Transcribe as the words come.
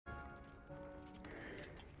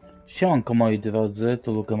Siemanko moi drodzy,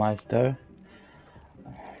 tu Lugemeister.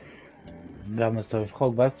 Gramy sobie w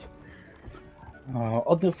Hogwart.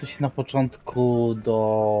 Odniosę się na początku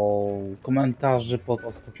do komentarzy pod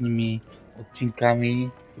ostatnimi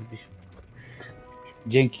odcinkami.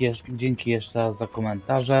 Dzięki jeszcze raz za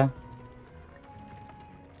komentarze.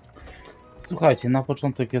 Słuchajcie, na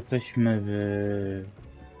początek jesteśmy w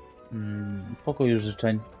pokoju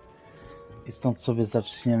życzeń i stąd sobie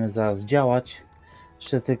zaczniemy zaraz działać.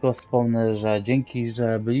 Jeszcze tylko wspomnę, że dzięki,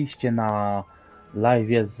 że byliście na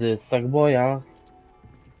live z Sackboya,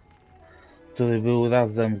 który był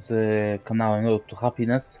razem z kanałem Road to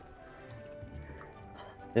Happiness.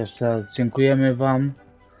 Jeszcze raz dziękujemy Wam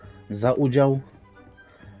za udział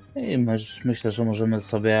i myślę, że możemy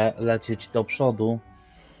sobie lecieć do przodu.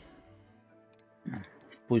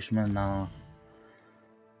 Spójrzmy na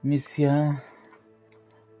misję.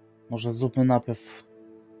 Może zróbmy najpierw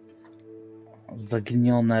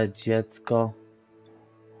zaginione dziecko.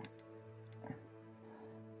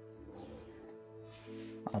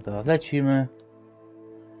 A teraz lecimy.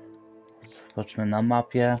 Zobaczmy na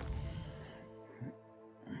mapie.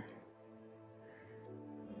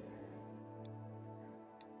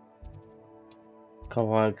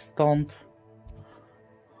 Kawałek stąd.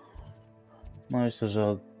 No myślę,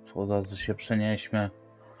 że od razu się przenieśmy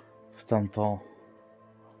w tamto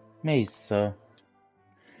miejsce.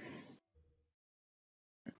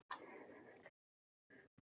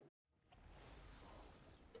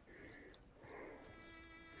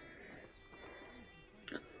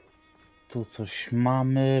 Tu coś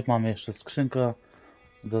mamy. Mamy jeszcze skrzynkę.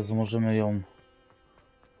 Od razu możemy ją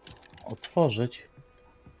otworzyć.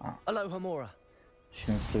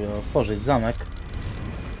 Musimy sobie otworzyć zamek.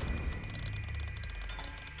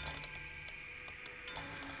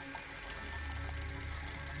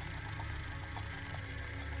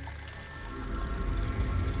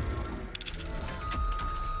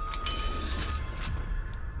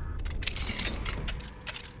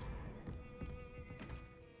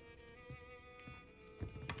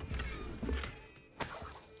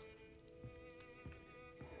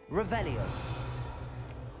 Revelio.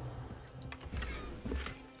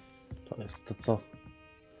 To jest to, co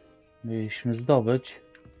mieliśmy zdobyć.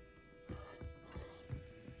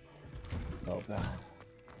 Dobra.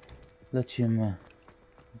 Lecimy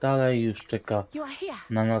dalej. Już czeka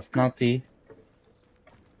na nas Nati.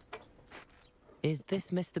 Is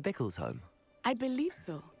this Mr. Bickle's home? I believe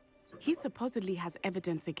so. He supposedly has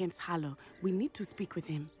evidence against Harlow. We need to speak with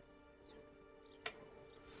him.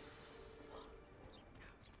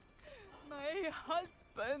 My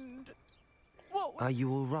husband. Are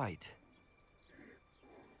you all right?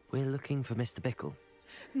 We're looking for Mr. Bickle.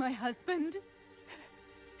 My husband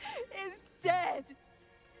is dead.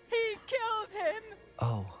 He killed him.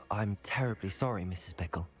 Oh, I'm terribly sorry, Mrs.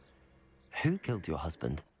 Bickle. Who killed your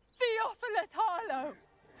husband? Theophilus Harlow.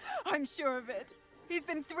 I'm sure of it. He's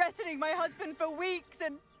been threatening my husband for weeks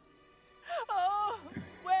and... Oh,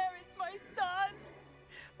 where is my son?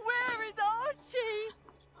 Where is Archie?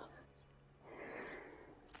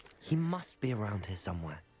 He must be around here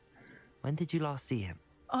somewhere. When did you last see him?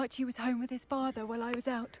 Archie was home with his father while I was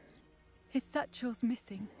out. His satchel's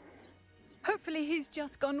missing. Hopefully he's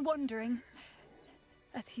just gone wandering,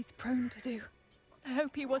 as he's prone to do. I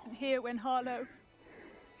hope he wasn't here when Harlow...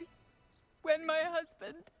 when my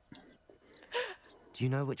husband... Do you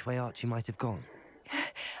know which way Archie might have gone?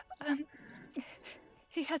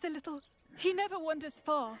 He has a little... He never wanders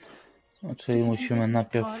far. No, czyli musimy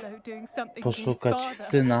najpierw poszukać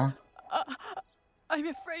syna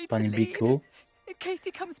pani Bickle. In case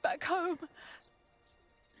he comes back home.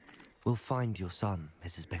 We'll find your son,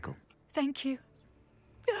 Mrs. Bickle. Thank you.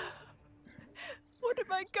 What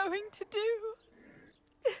am I going to do?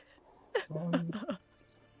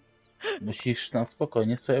 Musisz na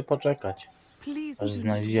spokojnie sobie poczekać, aż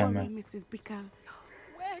znajdziemy.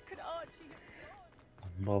 Where could Archie...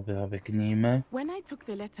 Dobra, biegnijmy. When I took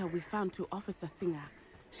the letter we found to Officer Singer,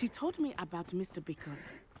 she told me about Mr. Bickle.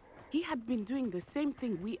 He had been doing the same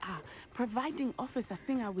thing we are, providing Officer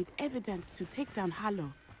Singer with evidence to take down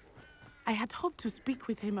Harlow. I had hoped to speak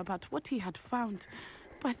with him about what he had found,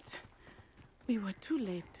 but we were too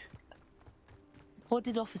late. What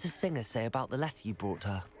did Officer Singer say about the letter you brought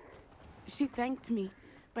her? She thanked me,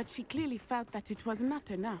 but she clearly felt that it was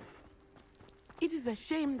not enough. It is a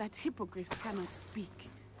shame that hippogriffs cannot speak.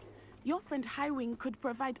 Your friend Highwing could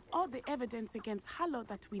provide all the evidence against Harlow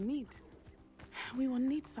that we need. We will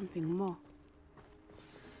need something more.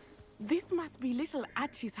 This must be little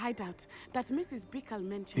Archie's hideout that Mrs. Bickle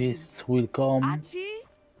mentioned. Beasts will come. Archie?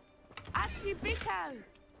 Archie Bickle!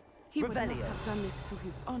 He would not Revelio. have done this to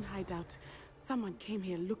his own hideout. Someone came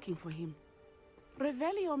here looking for him.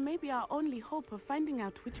 Revelio may be our only hope of finding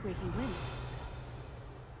out which way he went.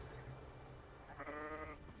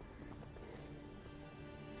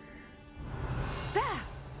 There!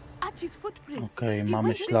 Archie's footprints. Okej, He mamy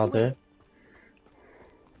went this ślady. way.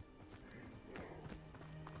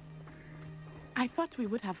 I thought we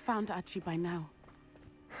would have found Archie by now.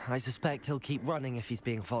 I suspect he'll keep running if he's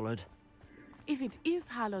being followed. If it is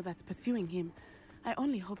Harlow that's pursuing him, I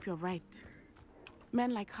only hope you're right.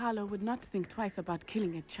 Men like Harlow would not think twice about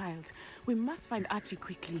killing a child. We must find Archie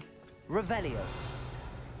quickly. Revelio.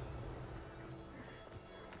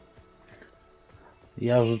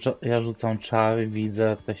 Ja rzucam czar,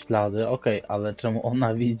 widzę te ślady. Okej, ale czemu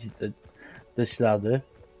ona widzi te ślady?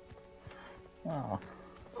 A.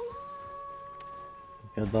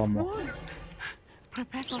 Wiadomo. Wolves!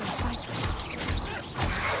 Prepare for a fight.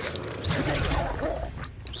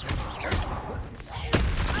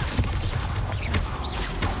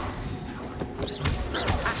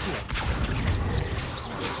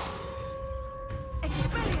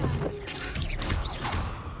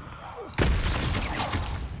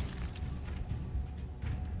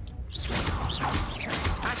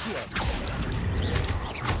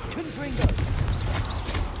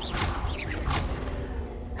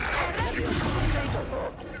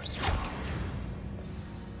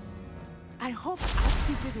 I hope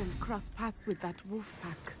Archie didn't cross paths with that wolf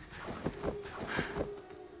pack.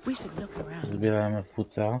 We should look around. Zbieramy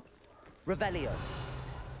futra. Revelio.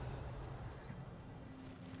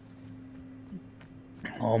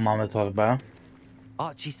 O, mamy torbę.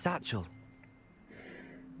 Archie's satchel.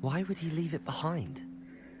 Why would he leave it behind?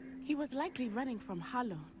 He was likely running from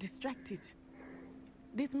Harlow, distracted.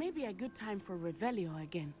 This may be a good time for Revelio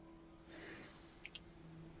again.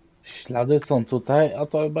 Ślady są tutaj, a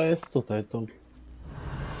torba jest tutaj. To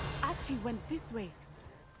Archie went this way.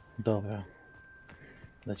 dobra.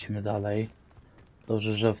 Lecimy dalej.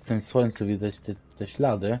 Dobrze, że w tym słońcu widać te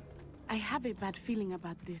ślady. I have a bad feeling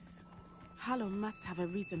about this. Harlow must have a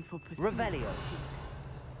reason for pursuing Revelio.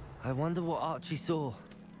 Archie. I wonder what Archie saw.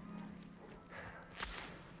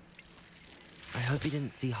 I hope he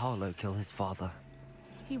didn't see Harlow kill his father.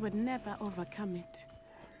 He would never overcome it.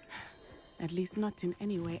 At least not in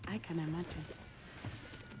any way I can imagine.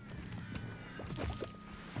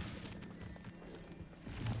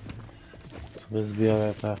 Sobie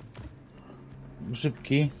zbiorę te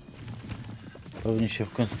grzybki. Pewnie się w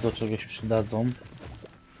końcu do czegoś przydadzą.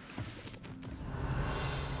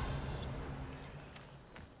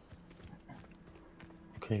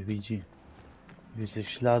 Okej, widzę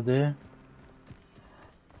ślady.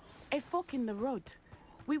 A fork in the road.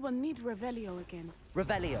 We will need Revelio again.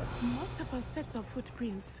 Revelio. Multiple sets of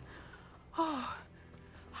footprints. Oh,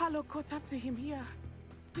 Harlow caught up to him here.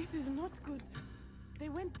 This is not good. They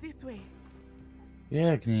went this way.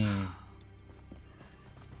 Biegnij.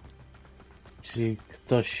 Czyli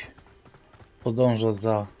ktoś podąża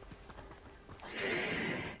za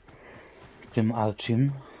tym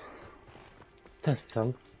Archim.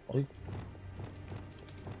 Testal. Oj.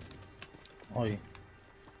 Oj.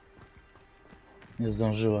 Nie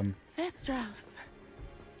zdążyłem. Thestrals.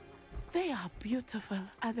 They are beautiful,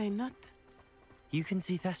 are they not? You can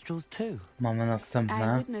see Thestrals too. Mamy I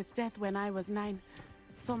następne. witnessed death when I was 9.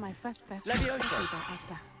 Saw my first Thestral Leviosa. shortly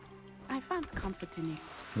thereafter. I found comfort in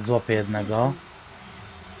it. Złapię jednego.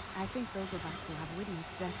 I think those of us who have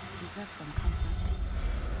witnessed death deserve some comfort.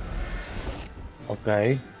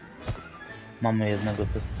 Okej. Mamy jednego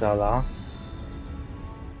Testrala.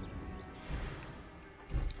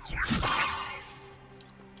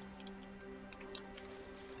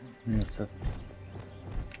 Niestety.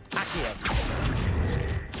 Accio.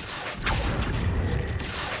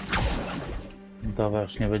 Dobra,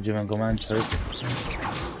 już nie będziemy go męczyć.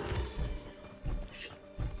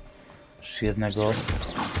 Już jednego.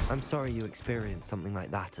 I'm sorry you experienced something like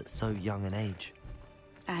that at so young an age.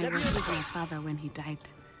 I was with my father when he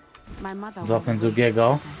died. My mother was Złapę away,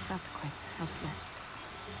 drugiego. and I felt quite helpless.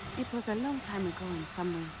 It was a long time ago in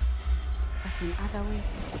some ways, but in other ways,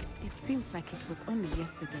 it seems like it was only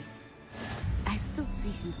yesterday. I still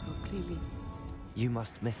see him so clearly. You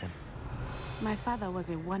must miss him. My father was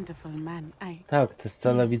a wonderful man. Tak, te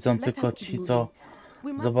scale widzą Let tylko us keep ci, moving. co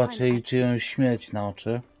We must zobaczyli find czyjąś śmierć na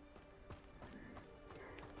oczy.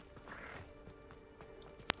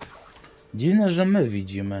 Dziwne, że my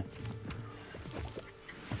widzimy.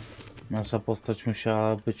 Nasza postać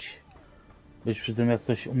musiała być przy tym, jak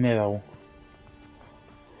ktoś umierał.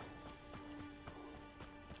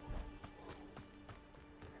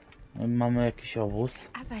 Mamy jakiś obóz.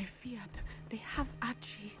 As I feared, they have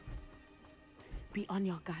Archie. Be on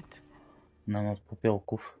your guard. Namiot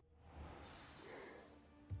popiołków.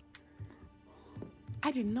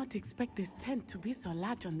 I did not expect this tent to be so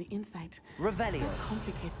large on the inside. Revelio. That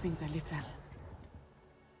complicates things a little.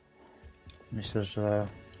 Myślę, że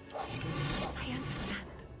I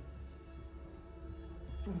understand.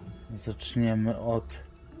 zaczniemy od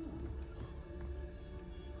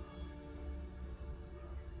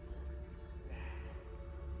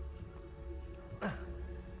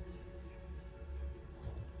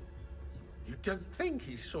You don't think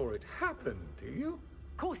he saw it happen, do you?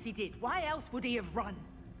 Of course he did. Why else would he have run?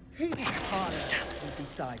 Father will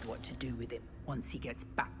decide what to do with him once he gets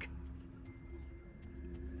back.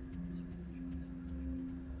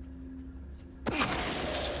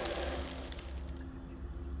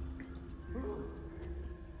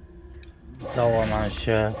 Udało nam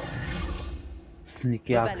się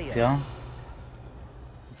sneaky akcja.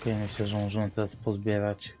 Okej, myślę, że możemy teraz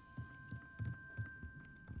pozbierać.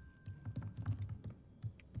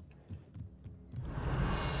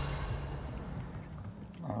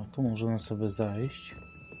 A tu możemy sobie zajść.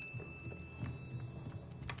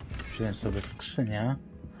 Wziąć sobie skrzynię.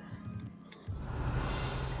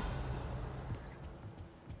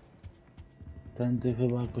 Tędy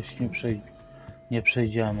chyba jakoś nie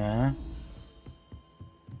przejdziemy.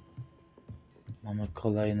 Mamy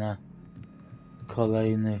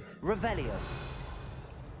kolejnych. Revelio.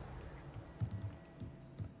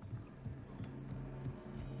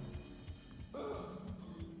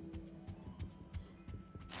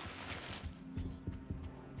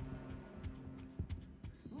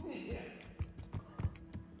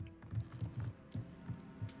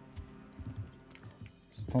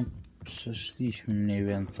 Stąd przeszliśmy mniej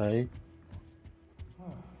więcej.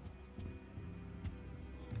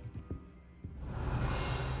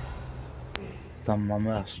 Tam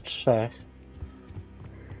mamy aż 3.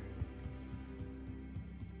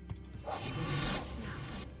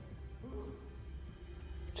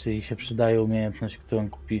 Czyli się przydaje umiejętność,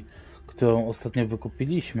 którą ostatnio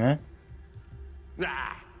wykupiliśmy.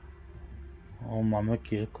 O, mamy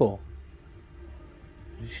kilku.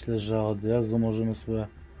 Myślę, że od razu możemy sobie...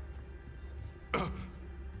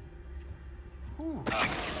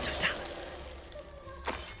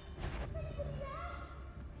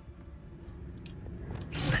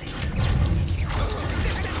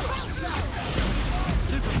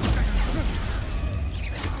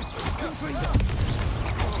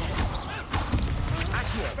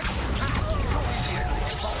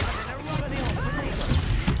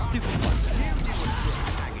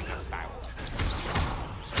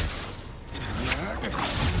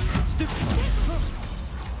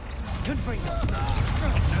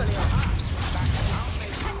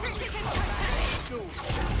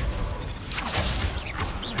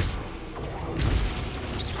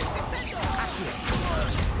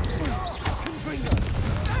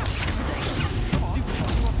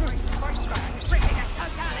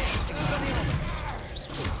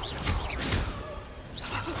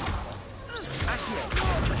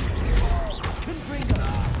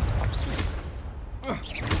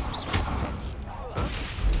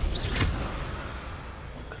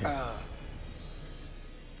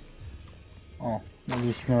 O,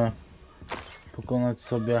 mogliśmy pokonać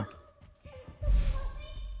sobie.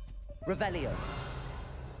 Revelio.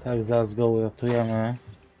 Tak, zaraz go uratujemy.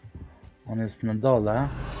 On jest na dole.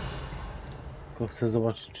 Tylko chcę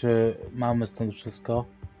zobaczyć, czy mamy stąd wszystko.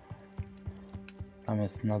 Tam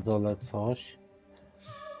jest na dole coś.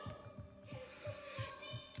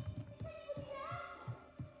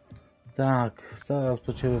 Tak, zaraz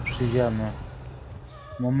po ciebie przyjdziemy.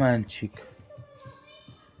 Momencik.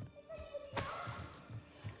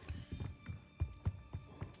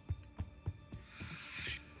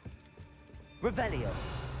 Revelio.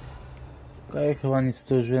 Okej, chyba nic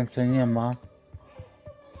tu już więcej nie ma.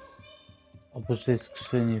 Oprócz tej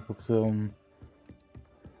skrzyni, po którą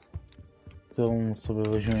sobie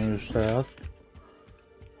weźmiemy już teraz.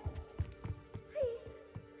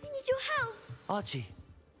 I need your help.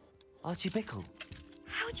 Archie Bickle.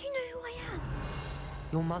 How do you know who I am?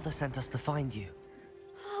 Your mother sent us to find you.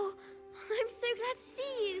 Oh, I'm so glad to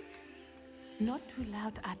see you. Not too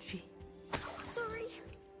loud, Archie. Sorry.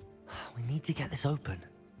 We need to get this open.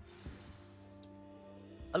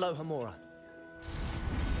 Aloha, Mora.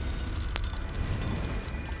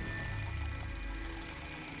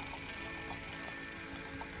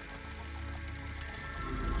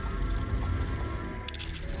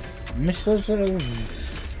 Myślę, że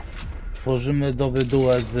tworzymy dobry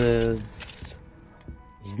duet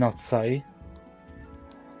z Natsai.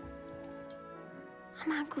 A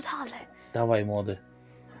man called Harlow. Dawaj, młody.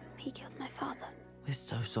 He killed my father. We're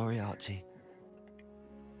so sorry, Archie.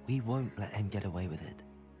 We won't let him get away with it.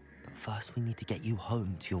 But first we need to get you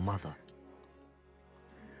home to your mother.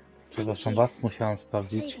 Przepraszam was, musiałem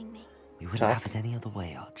sprawdzić. Saving me. We wouldn't Czas. have it any other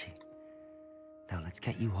way, Archie. Now let's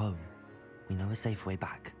get you home. We know a safe way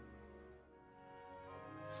back.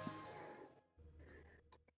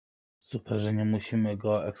 Super, że nie musimy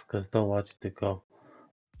go ekskredować, tylko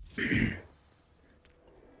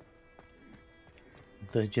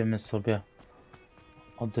dojdziemy sobie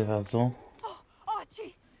od razu. Oh,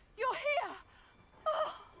 Archie, you're here!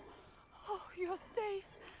 Oh, you're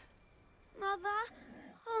safe. Mother?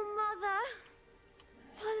 Oh, Mother.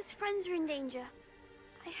 Father's friends are in danger.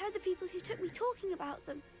 I heard the people who took me talking about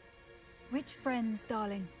them. Which friends,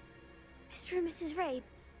 darling? Mr. and Mrs. Rabe,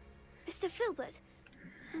 Mr. Filbert,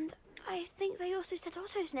 and I think they also said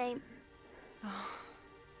Otto's name. Oh,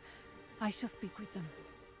 I shall speak with them.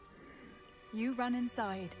 You run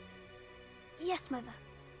inside. Yes, Mother.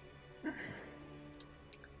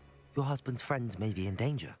 Your husband's friends may be in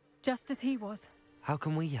danger. Just as he was. How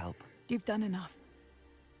can we help? You've done enough.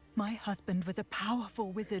 My husband was a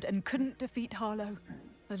powerful wizard and couldn't defeat Harlow.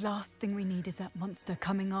 The last thing we need is that monster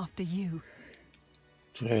coming after you.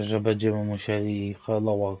 Czuję, że będziemy musieli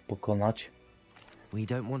Harlowa pokonać. We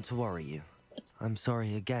don't want to worry you. I'm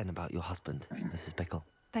sorry again about your husband, Mrs. Bickle.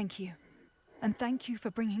 Thank you. And thank you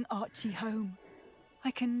for bringing Archie home.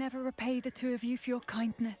 I can never repay the two of you for your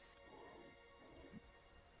kindness.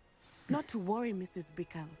 Not to worry, Mrs.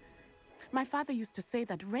 Bickle. My father used to say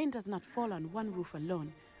that rain does not fall on one roof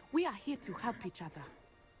alone. We are here to help each other.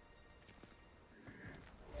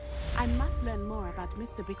 I must learn more about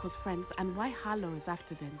Mr. Bickle's friends and why Harlow is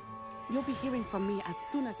after them. You'll be hearing from me as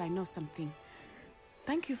soon as I know something.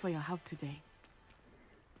 Thank you for your help today.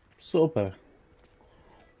 Super.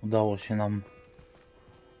 Udało się nam.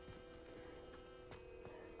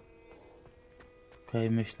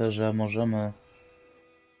 Okej, myślę, że możemy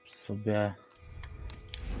sobie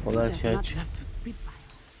polecieć.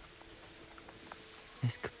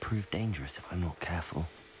 This could prove dangerous if I'm not careful.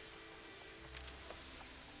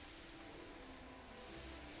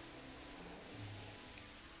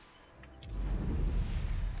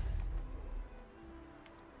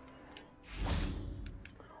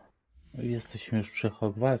 Jesteśmy już przy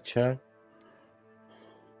Hogwarcie.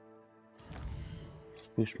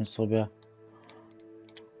 Spójrzmy sobie.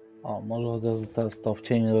 O, może od razu teraz to w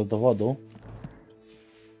cieniu do dowodu.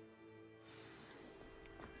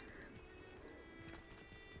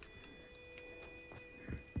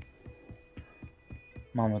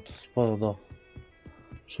 Mamy tu sporo do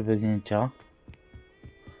przebiegnięcia.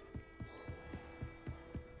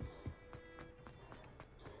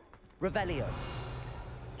 Revelio.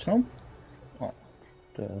 Czemu? O,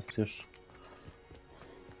 teraz już.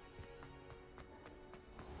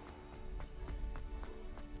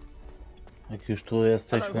 Jak już tu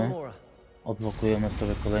jesteśmy, odblokujemy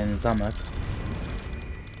sobie kolejny zamek.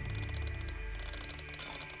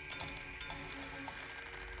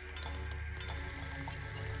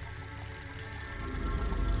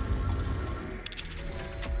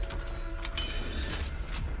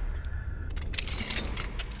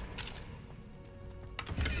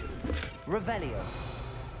 Revelio.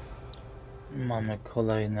 Mamy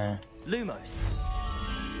kolejne. Lumos.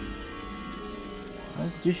 No,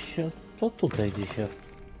 gdzieś jest, to tutaj gdzieś jest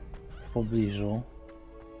w pobliżu.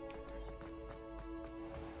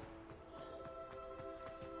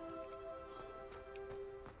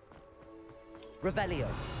 Revelio.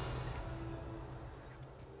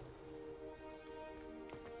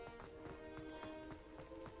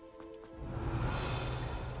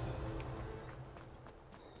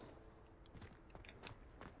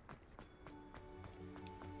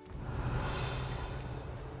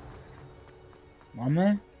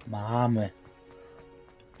 Mamy? Mamy.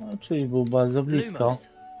 No, czyli był bardzo blisko. Lumos.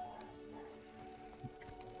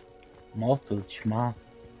 Motyl, ćma.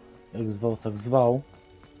 Jak zwał, tak zwał.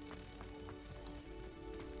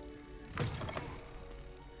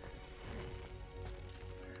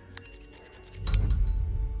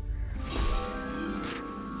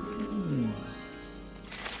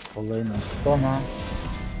 Kolejna strona.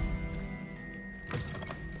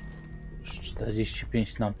 Już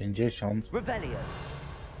 45/50. Revelio.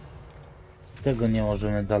 Tego nie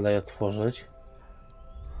możemy dalej otworzyć.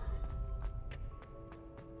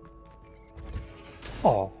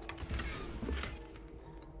 O!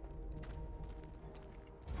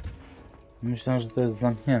 Myślałem, że to jest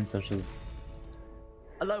zamknięte przez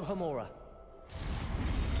Alohomora.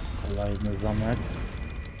 kolejny zamek.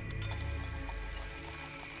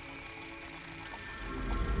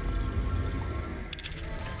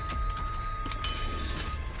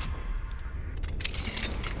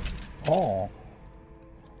 O!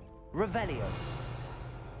 Revelio.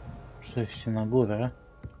 Przejście na górę.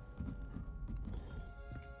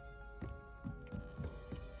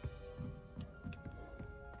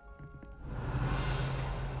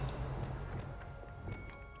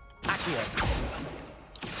 Accio.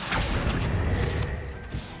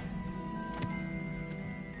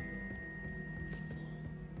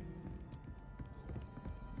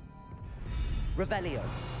 Revelio.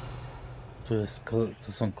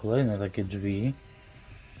 Tu są kolejne takie drzwi.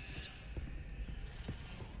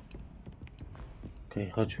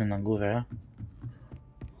 Okej, chodźmy na górę.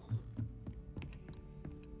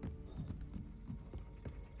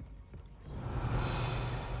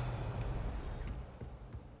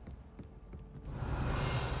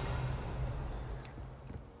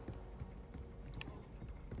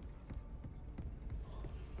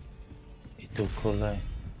 I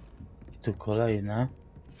tu kolejne.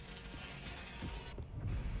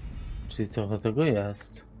 Czyli trochę tego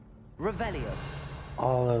jest. Revelio.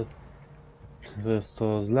 Ale to jest to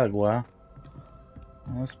rozległe.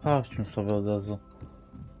 No sprawdźmy sobie od razu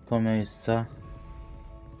to miejsce.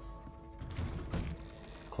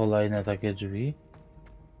 Kolejne takie drzwi.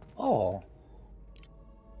 O!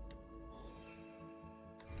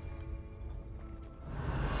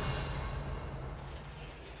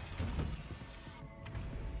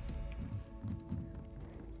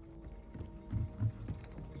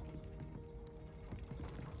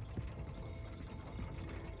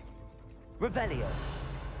 Revelio.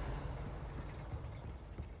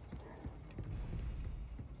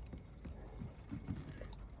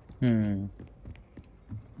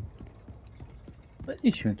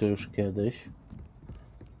 Byliśmy tu już kiedyś.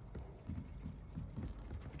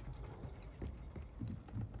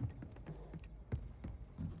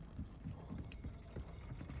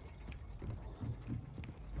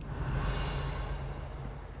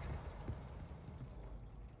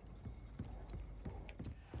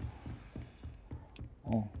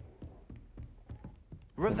 O,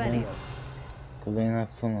 Revelio. kolejna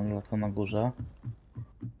strona dla to na górze.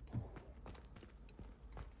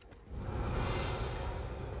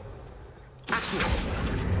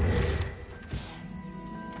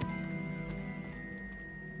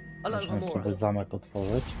 Możemy sobie zamek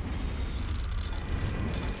otworzyć.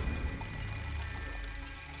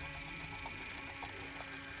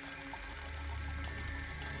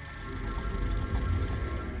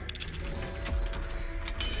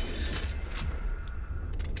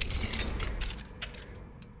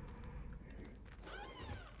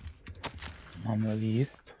 Mamy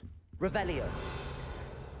list. Revelio.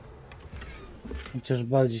 Chociaż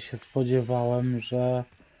bardziej się spodziewałem, że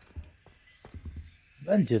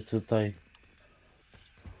będzie tutaj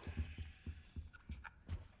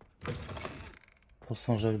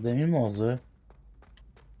posążek demimozy.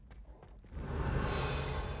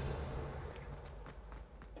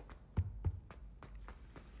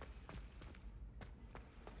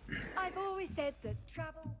 I've always said that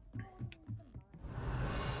travel.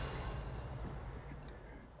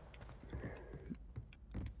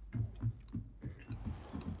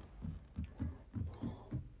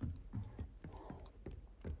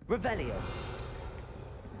 Revelio.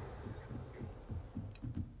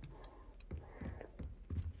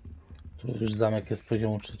 Tu już zamek jest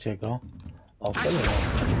poziomu 3. O, kolejny.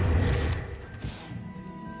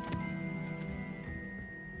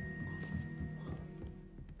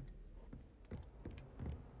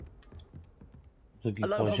 Drugi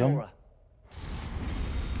poziom.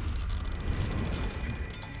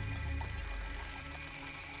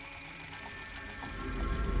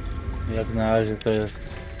 Jak na razie to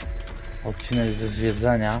jest odcinek ze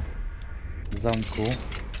zwiedzania zamku.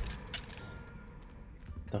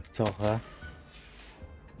 Tak trochę.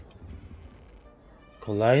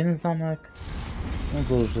 Kolejny zamek? No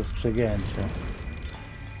to już jest przegięcie.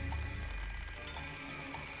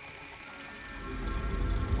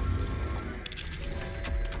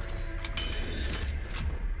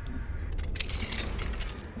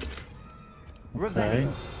 Okej.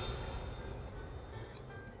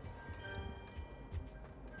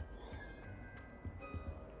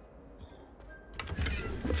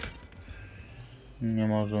 Nie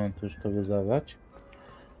możemy tu już tego zadać.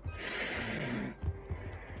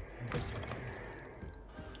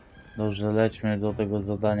 Dobrze, lećmy do tego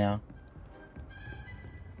zadania.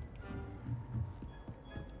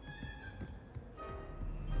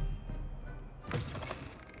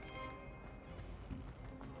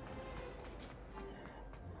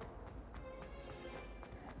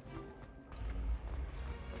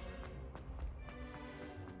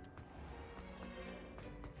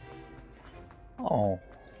 O,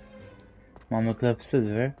 mamy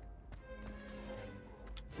klepsydry.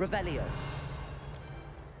 Revelio.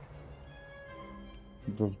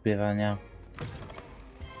 Do zbierania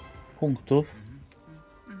punktów.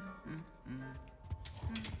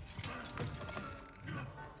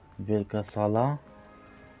 Wielka sala.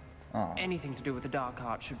 Anything to do with the dark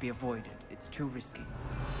art should be avoided. It's too risky.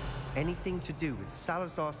 Anything to do with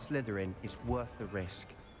Salazar Slytherin is worth the risk.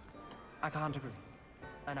 I can't agree.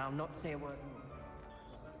 And I'll not say a word more.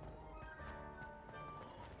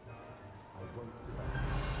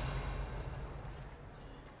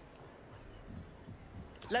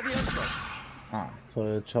 Levioso.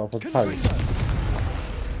 To trzeba podpalić.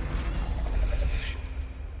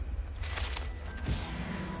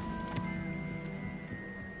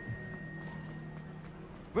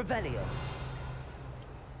 Revelio.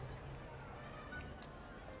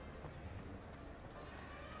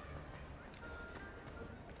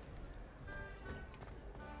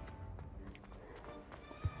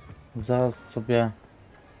 Zaraz sobie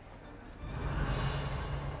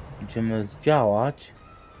będziemy zdziałać.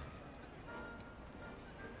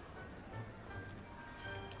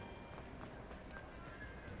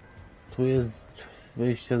 Tu jest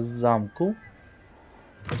wyjście z zamku.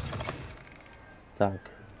 Tak.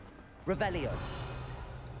 Revelio.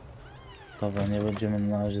 Dobra, nie będziemy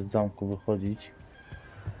na razie z zamku wychodzić.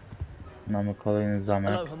 Mamy kolejny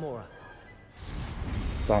zamek. Alohomora.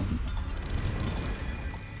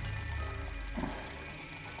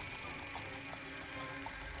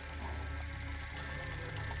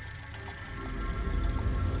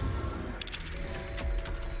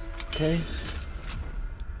 Okej.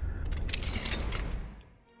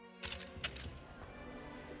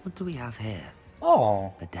 What do we have here?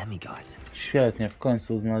 O! A demiguise. Świetnie, w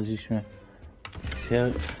końcu znaleźliśmy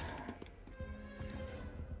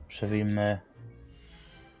Przewijmy.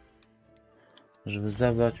 Żeby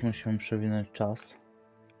zebrać, musimy przewinąć czas.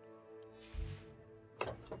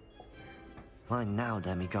 Mine now,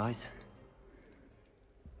 demiguise.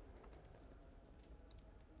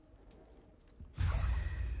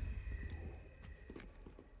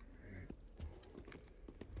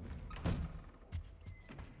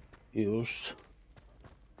 Już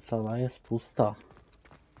sala jest pusta.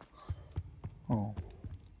 O.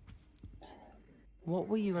 What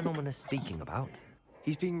were you and Ominisa speaking about?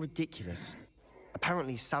 He's being ridiculous.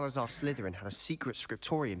 Apparently Salazar Slytherin had a secret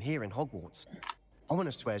scriptorium here in Hogwarts.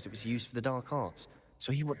 Ominisa swears it was used for the dark arts,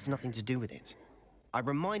 so he wants nothing to do with it. I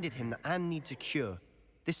reminded him that Anne needs a cure.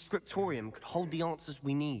 This scriptorium could hold the answers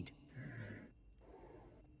we need.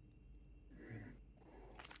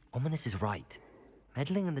 Ominisa is right.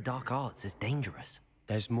 Meddling in the dark arts is dangerous.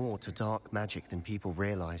 There's more to dark magic than people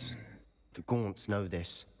realize. The Gaunts know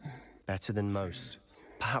this better than most.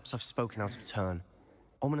 Perhaps I've spoken out of turn.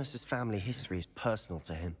 Ominisa's family history is personal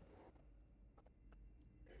to him.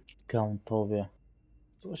 Gauntowie.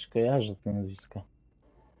 Coś kojarzę to nazwisko.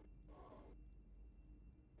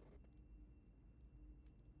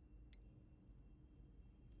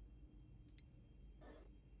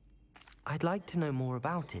 I'd like to know more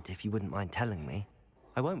about it if you wouldn't mind telling me.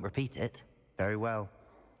 I won't repeat it. Very well.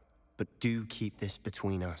 But do keep this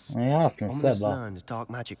between us. No jasne, Ominisa Seba. learned dark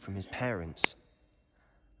magic from his parents.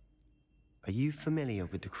 Are you familiar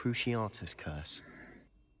with the Cruciatus curse?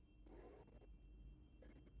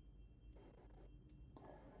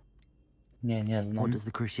 Nie znam. What does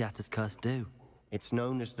the Cruciatus curse do? It's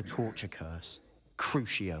known as the torture curse.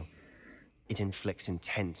 Crucio. It inflicts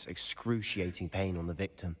intense, excruciating pain on the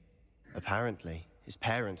victim. Apparently, his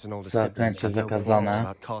parents and older siblings had no qualms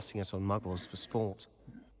about casting it on muggles for sport.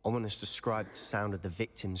 Ominisa described the sound of the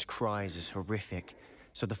victim's cries as horrific,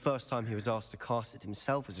 so the first time he was asked to cast it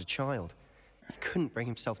himself as a child, he couldn't bring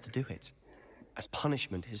himself to do it. As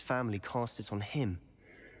punishment, his family cast it on him.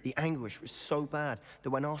 The anguish was so bad that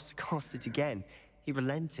when asked to cast it again, he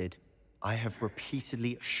relented. I have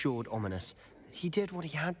repeatedly assured Ominisa that he did what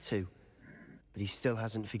he had to, but he still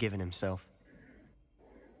hasn't forgiven himself.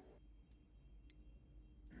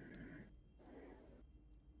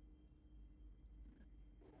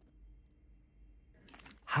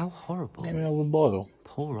 How horrible. Nie miał wyboru.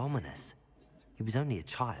 Poor Ominisa. He was only a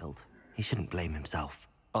child. He shouldn't blame himself.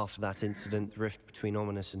 After that incident, the rift between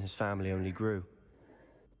Ominisa and his family only grew.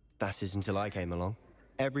 That is until I came along.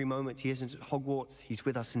 Every moment he isn't at Hogwarts, he's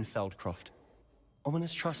with us in Feldcroft.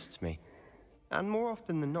 Ominisa trusts me. And more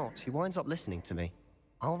often than not, he winds up listening to me.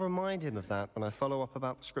 I'll remind him of that when I follow up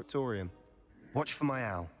about the scriptorium. Watch for my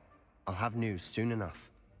owl. I'll have news soon enough.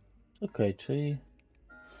 Okej, czyli...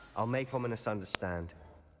 I'll make Ominisa understand.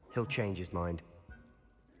 He'll change his mind.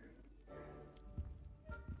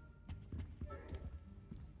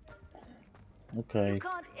 Okej. You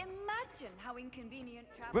can't imagine how inconvenient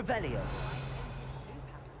travel. Revelio.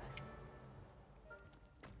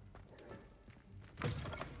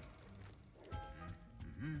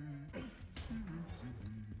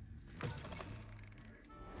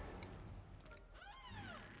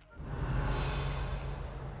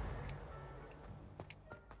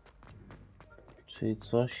 Czyli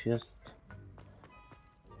coś jest...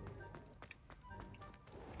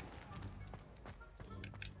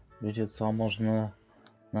 Wiecie co, można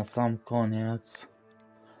na sam koniec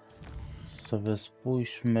sobie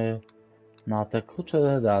spójrzmy na te klucze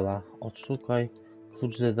Dedala. Odszukaj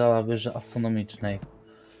klucz Dedala wieży astronomicznej.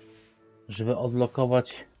 Żeby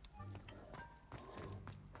odblokować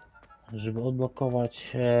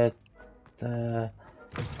te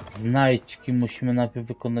znajdźki, musimy najpierw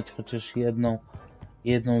wykonać chociaż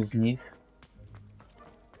jedną z nich.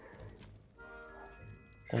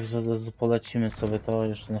 Także od razu polecimy sobie to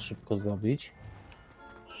jeszcze na szybko zrobić.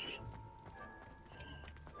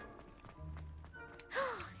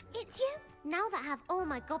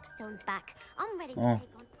 O,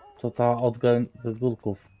 to ta od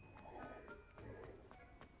górków.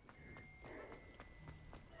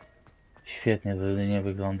 Świetnie te linie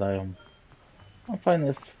wyglądają. No,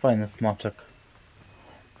 fajny smaczek.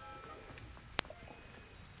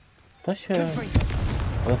 To się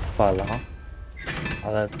rozpala,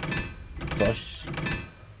 ale coś...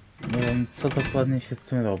 Nie wiem, co dokładnie się z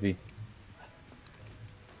tym robi.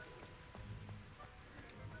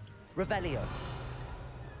 Revelio.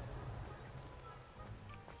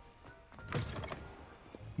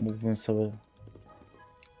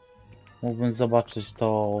 Mógłbym zobaczyć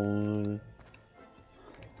to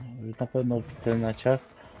na pewno w internecie,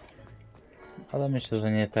 ale myślę,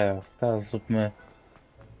 że nie teraz. Teraz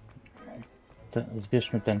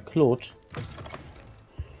zbierzmy ten klucz.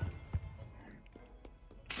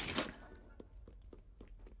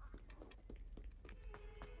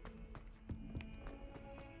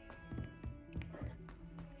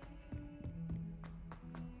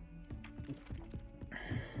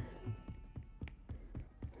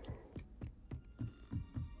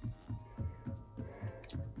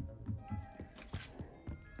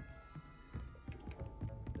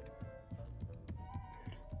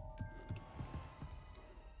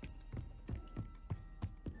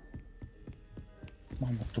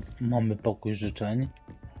 Mamy pokój życzeń.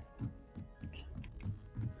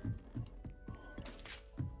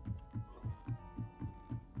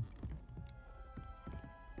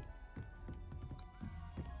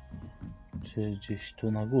 Czy gdzieś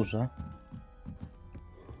tu na górze?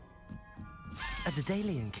 A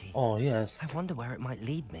Dedalian key. O, jest. I wonder where it might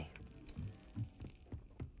lead me.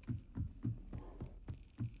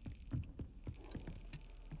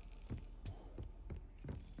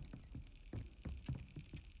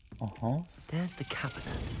 There's the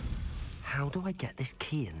cabinet. How do I get this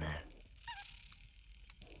key in there?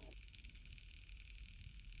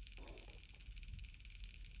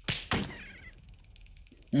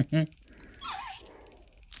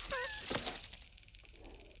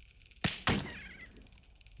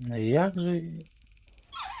 No i jakże...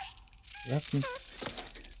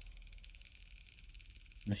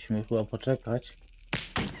 Musimy chyba poczekać.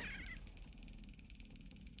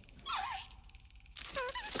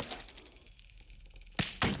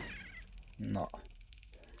 No.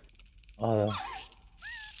 Ale...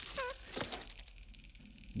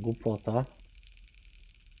 Głupota.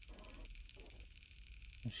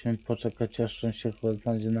 Musimy poczekać, aż on się chyba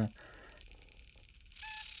znajdzie na...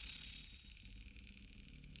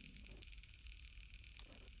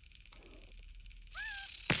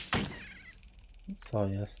 Co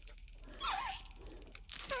jest?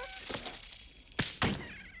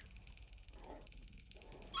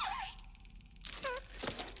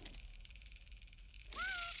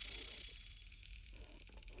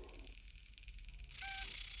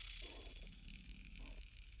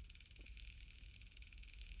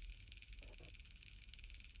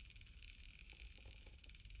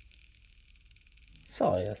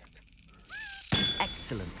 Co jest?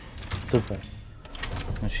 Excellent. Super.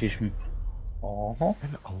 Musieliśmy... Oho.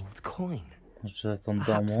 An old coin. Że tą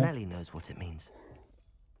Perhaps domu. Nellie knows what it means.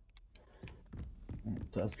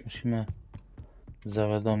 Teraz musimy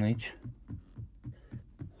zawiadomić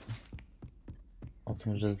o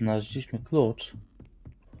tym, że znaleźliśmy klucz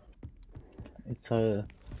i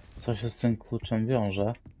co się z tym kluczem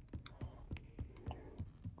wiąże.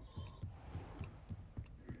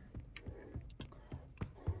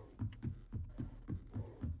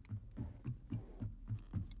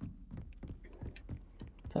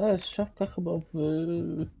 To jest szafka chyba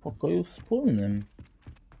w pokoju wspólnym.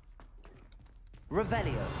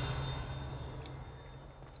 Revelio.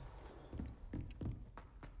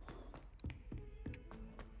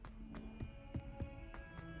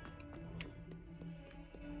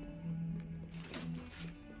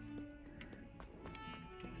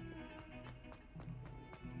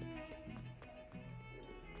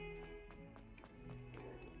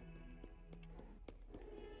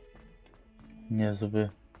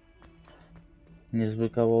 niezły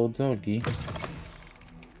kawał drogi.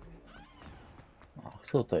 Ach,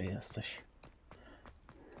 tutaj jesteś.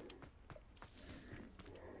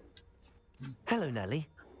 Hello, Nellie.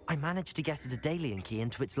 I managed to get a Daedalian key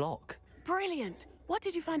into its lock. Brilliant! What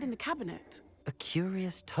did you find in the cabinet? A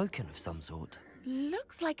curious token of some sort.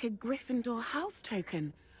 Looks like a Gryffindor house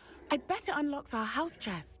token. I bet it unlocks our house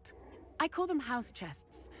chest. I call them house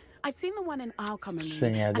chests. I've seen the one in our common room,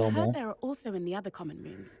 and I heard there are also in the other common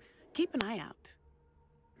rooms. Keep an eye out.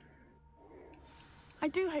 I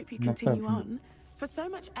do hope you continue on. For so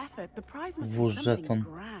much effort, the prize must be something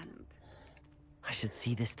grand. I should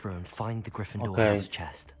see this through and find the Gryffindor house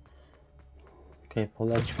chest. Okej,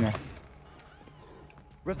 polećmy.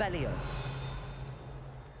 Revelio.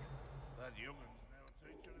 That youngun's now a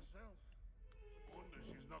teacher herself. Wonder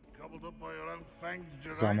she's not gobbled up by her own fanged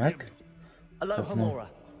geranium. Zamek. Alohomora.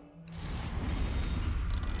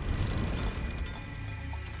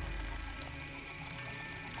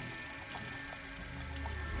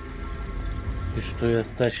 Już tu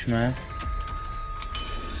jesteśmy.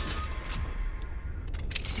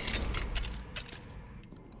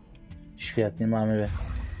 Świetnie, mamy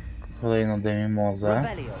kolejną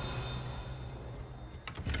demimozę.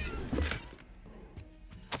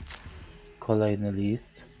 Kolejny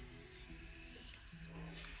list.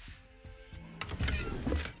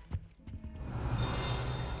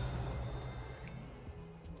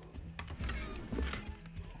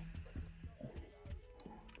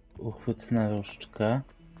 Uchwytnę różdżkę.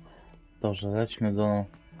 Dobrze, lećmy do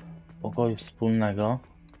pokoju wspólnego.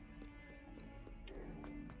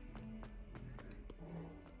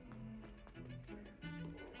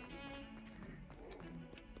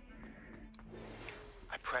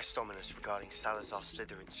 Pressed ominous regarding Salazar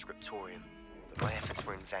Slytherin's scriptorium, but my efforts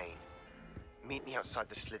were in vain. Meet me outside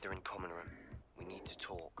the Slytherin common room. We need to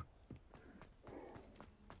talk.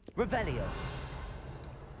 Revelio.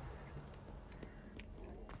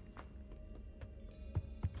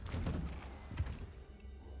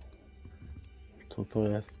 Co to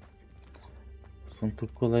jest? Są tu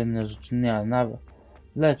kolejne rzeczy. Nie, nawet.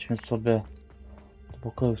 Lećmy sobie do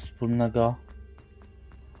pokoju wspólnego.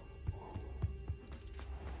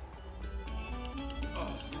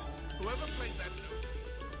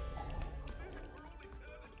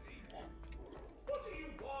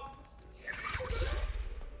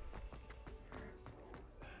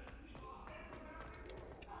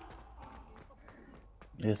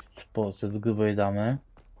 Jest portret grubej damy.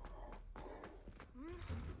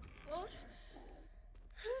 What?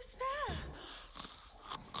 Who's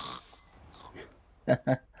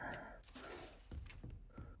there?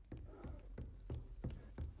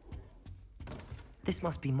 This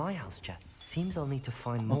must be my house chest. Seems I'll need to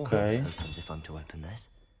find more tokens if I'm to open this.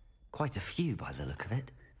 Quite a few by the look of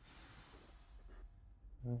it.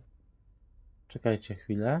 Czekajcie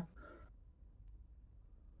chwilę.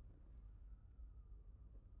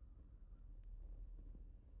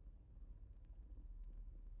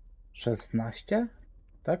 Szesnaście?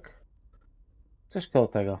 Tak? Coś koło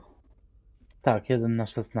tego. Tak, 1 na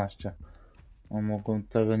 16. O, mogłem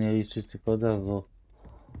tego nie liczyć, tylko od razu.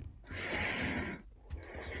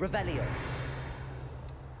 Revelio.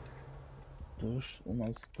 To już u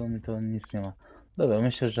nas to nic nie ma. Dobra,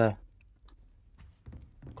 myślę, że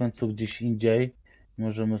w końcu gdzieś indziej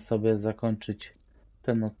możemy sobie zakończyć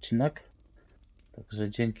ten odcinek. Także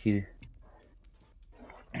dzięki,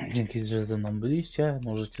 że ze mną byliście.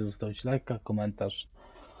 Możecie zostawić lajka, komentarz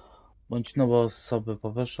bądź nowe osoby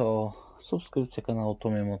poproszę o subskrypcję kanału, to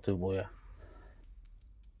mnie motywuje.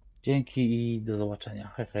 Dzięki i do zobaczenia.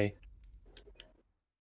 Hej, hej.